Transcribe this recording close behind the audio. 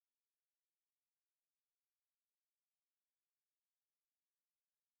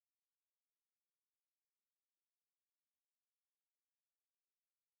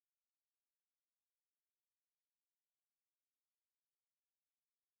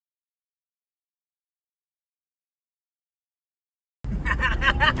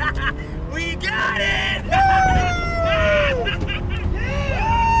We got it!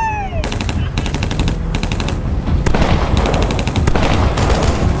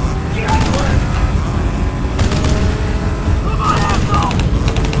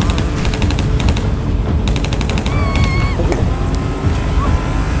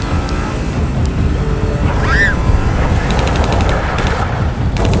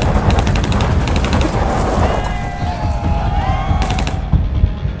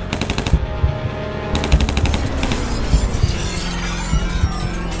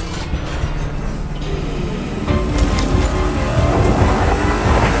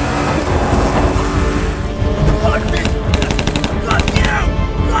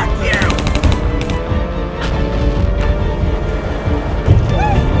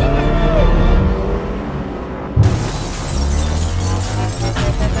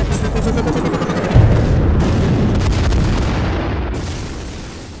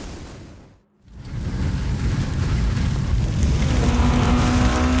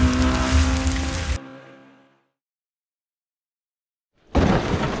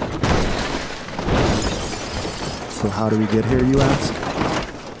 So how do we get here, you ask?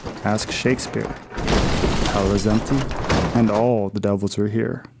 Ask Shakespeare. Hell is empty, and all the devils are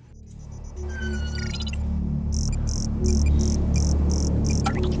here.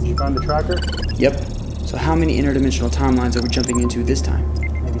 Did you find the tracker? Yep. So how many interdimensional timelines are we jumping into this time?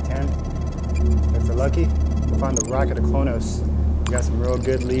 Maybe 10. If we're lucky, we'll find the rocket of Kronos. We got some real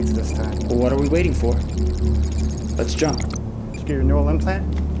good leads this time. Well, what are we waiting for? Let's jump. Did you get your neural implant?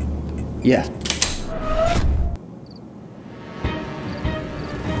 Yeah.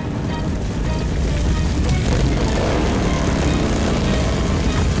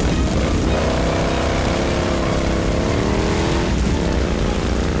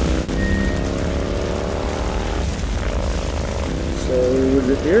 So, was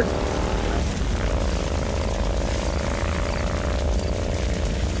it here?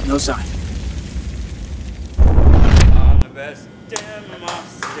 No sign. I'm the best damn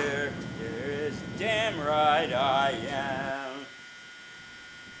monster. Yes, damn right I am.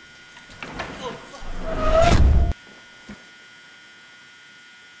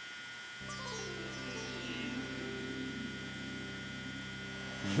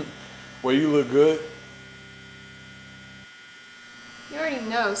 Well, you look good. You already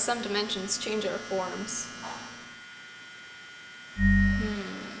know some dimensions change our forms.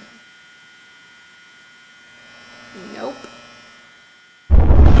 Nope.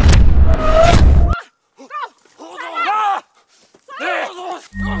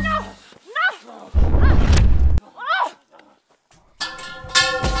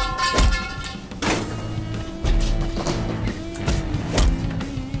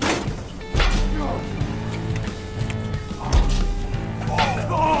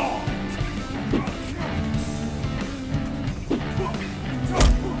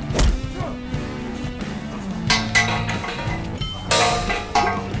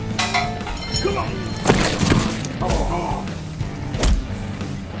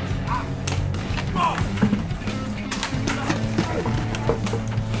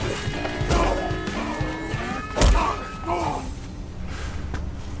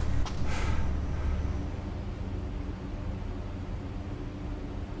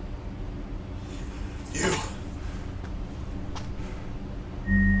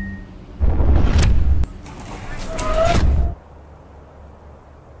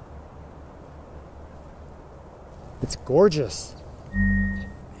 It's gorgeous.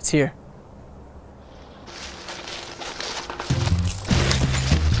 It's here.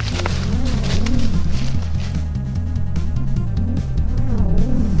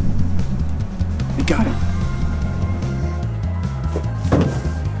 We got it.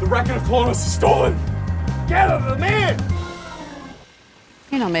 The rocket of Kronos is stolen. Get him, the man!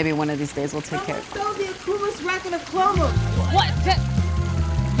 You know, maybe one of these days we'll take care of it. Stole the Akuma's rocket of Kronos. What?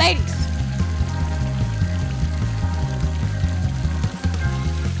 Ladies!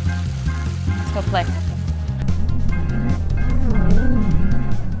 Let's go play.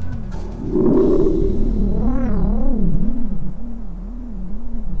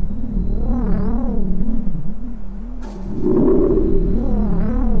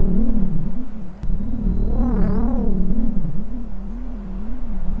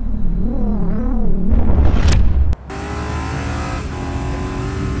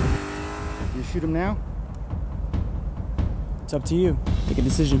 You shoot him now? It's up to you. Make a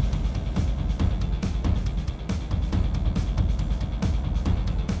decision.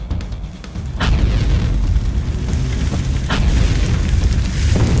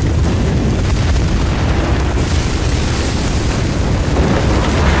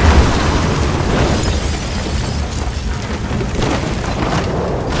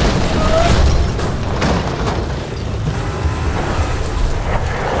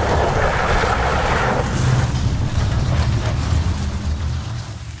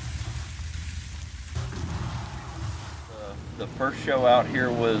 show out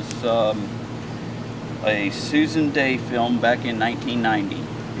here was a Susan Day film back in 1990,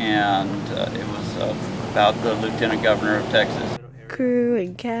 and it was about the Lieutenant Governor of Texas. Crew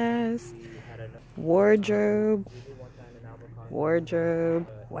and cast, wardrobe,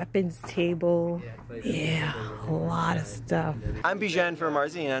 weapons table. Yeah, a lot of stuff. I'm Bijan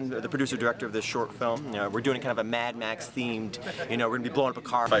Faramarzi, and I'm the producer-director of this short film. You know, we're doing kind of a Mad Max themed, we're going to be blowing up a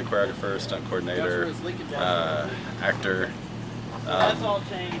car. Fight choreographer, stunt coordinator, actor.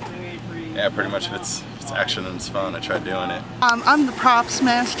 Yeah, pretty much if it's action and it's fun, I try doing it. I'm the props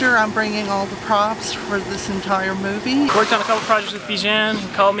master. I'm bringing all the props for this entire movie. Worked on a couple projects with Bijan. He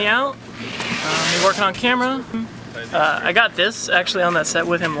called me out. We're working on camera. I got this actually on that set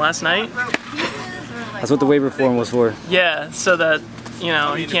with him last night. That's what the waiver form was for. Yeah, so that,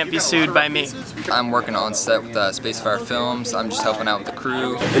 he can't be sued by me. I'm working on set with Spacefire Films. I'm just helping out with the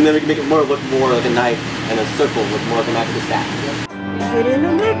crew. And then we can make it look more like a knife and a circle with more of an active staff. Put in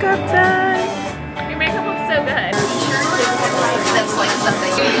the makeup time. Your makeup looks so good. That's like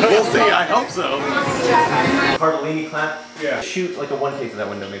something. We'll see, I hope so. Cardellini clap. Yeah. Shoot like a one take of that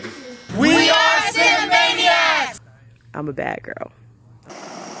window maybe. We are Cinemaniacs! I'm a bad girl.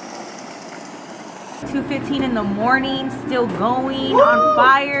 2:15 in the morning, still going, on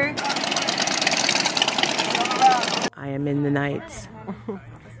fire. I am in the night,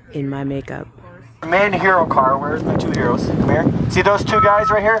 in my makeup. Man hero car, where's my two heroes? Come here. See those two guys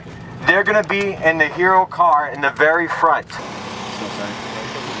right here? They're gonna be in the hero car in the very front. So sorry.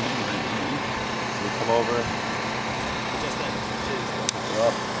 We come over.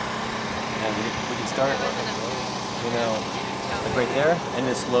 Up. And we can start, like right there, and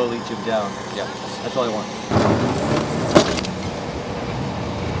then slowly jump down. Yeah, that's all I want.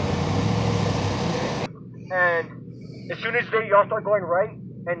 And as soon as y'all start going right,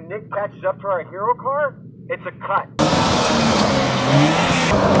 and Nick catches up to our hero car, it's a cut.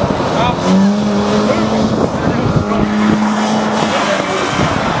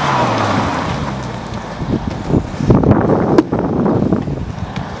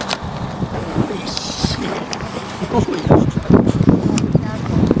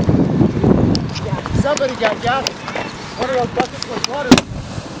 Somebody got it. One of those buckets with water.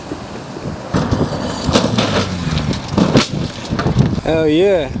 Oh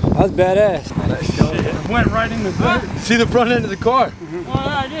yeah, that was badass. It went right in the dirt. See the front end of the car? Well,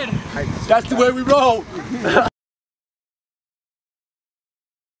 I did. That's the way we roll.